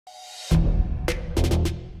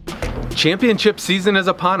Championship season is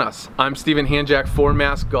upon us. I'm Stephen Hanjack for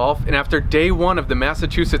Mass Golf, and after day one of the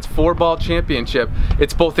Massachusetts 4-ball championship,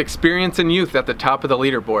 it's both experience and youth at the top of the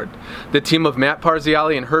leaderboard. The team of Matt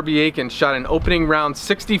Parziale and Herbie Aikens shot an opening round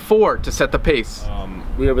 64 to set the pace.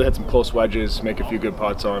 We were able to hit some close wedges, make a few good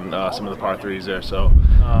putts on some of the par threes there. So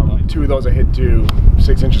 2 of those I hit to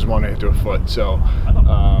 6 inches, 1 I hit to a foot. So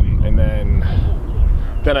and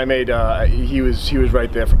then I made he was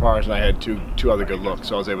right there for pars, and I had two other good looks,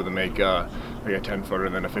 so I was able to make a 10-footer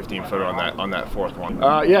and then a 15-footer on that fourth one.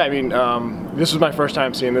 Yeah, I mean, this was my first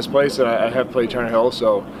time seeing this place, and I have played Turner Hill,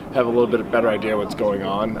 so have a little bit better idea what's going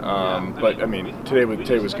on. But I mean, today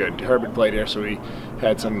was good. Herbie played here, so he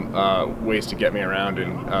had some ways to get me around,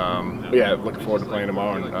 and but yeah, looking forward to playing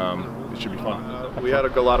tomorrow, and it should be fun. We had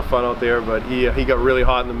a lot of fun out there, but he got really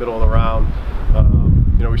hot in the middle of the round.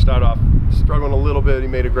 You know, we started off struggling a little bit. He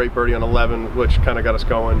made a great birdie on 11, which kind of got us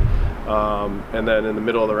going. And then in the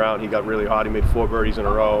middle of the round, he got really hot. He made 4 birdies in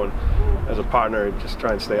a row, and as a partner, just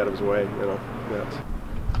try and stay out of his way. You know, yeah.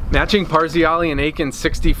 Matching Parziale and Aikens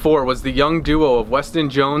 64 was the young duo of Weston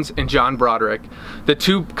Jones and John Broderick. The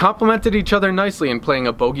two complemented each other nicely in playing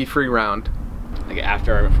a bogey-free round. Like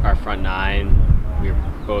after our front 9, we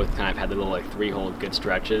both kind of had the little like 3-hole good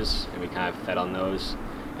stretches, and we kind of fed on those.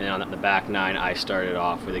 And then on the back 9, I started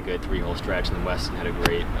off with a good 3-hole stretch, and then Weston had a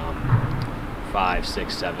great 5,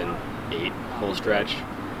 6, 7, 8-hole stretch,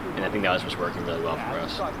 and I think that was just working really well for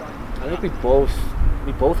us. I think we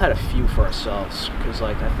both had a few for ourselves, because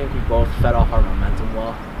like I think we both fed off our momentum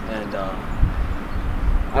well, and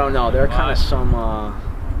I don't know, there are kind of some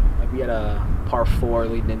like we had a par 4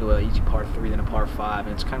 leading into an easy par 3, then a par 5,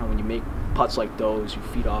 and it's kind of when you make putts like those, you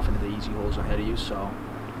feed off into the easy holes ahead of you. So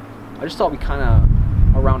I just thought we kind of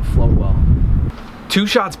around flowed well. 2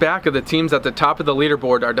 shots back of the teams at the top of the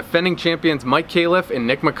leaderboard are defending champions Mike Califf and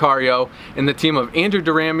Nick Macario, and the team of Andrew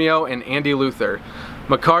Duramio and Andy Luther.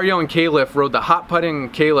 Macario and Califf rode the hot putting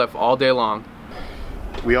Califf all day long.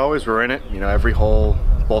 We always were in it. You know, every hole,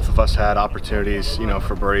 both of us had opportunities, you know,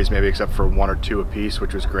 for birdies, maybe except for 1 or 2 apiece,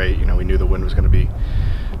 which was great. You know, we knew the wind was going to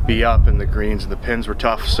be up, and the greens and the pins were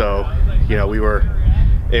tough, so you know, we were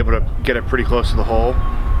able to get it pretty close to the hole.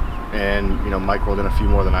 And you know, Mike rolled in a few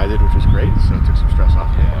more than I did, which was great, so it took some stress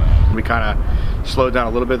off. We kind of slowed down a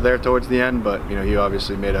little bit there towards the end, but you know, he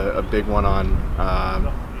obviously made a big one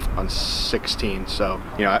on 16. So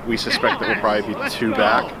you know, we suspect that we'll probably be 2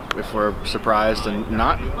 back if we're surprised and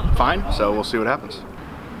not. Fine. So we'll see what happens.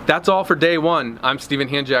 That's all for day 1. I'm Stephen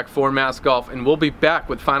Hanjack for Mass Golf, and we'll be back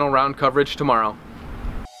with final round coverage tomorrow.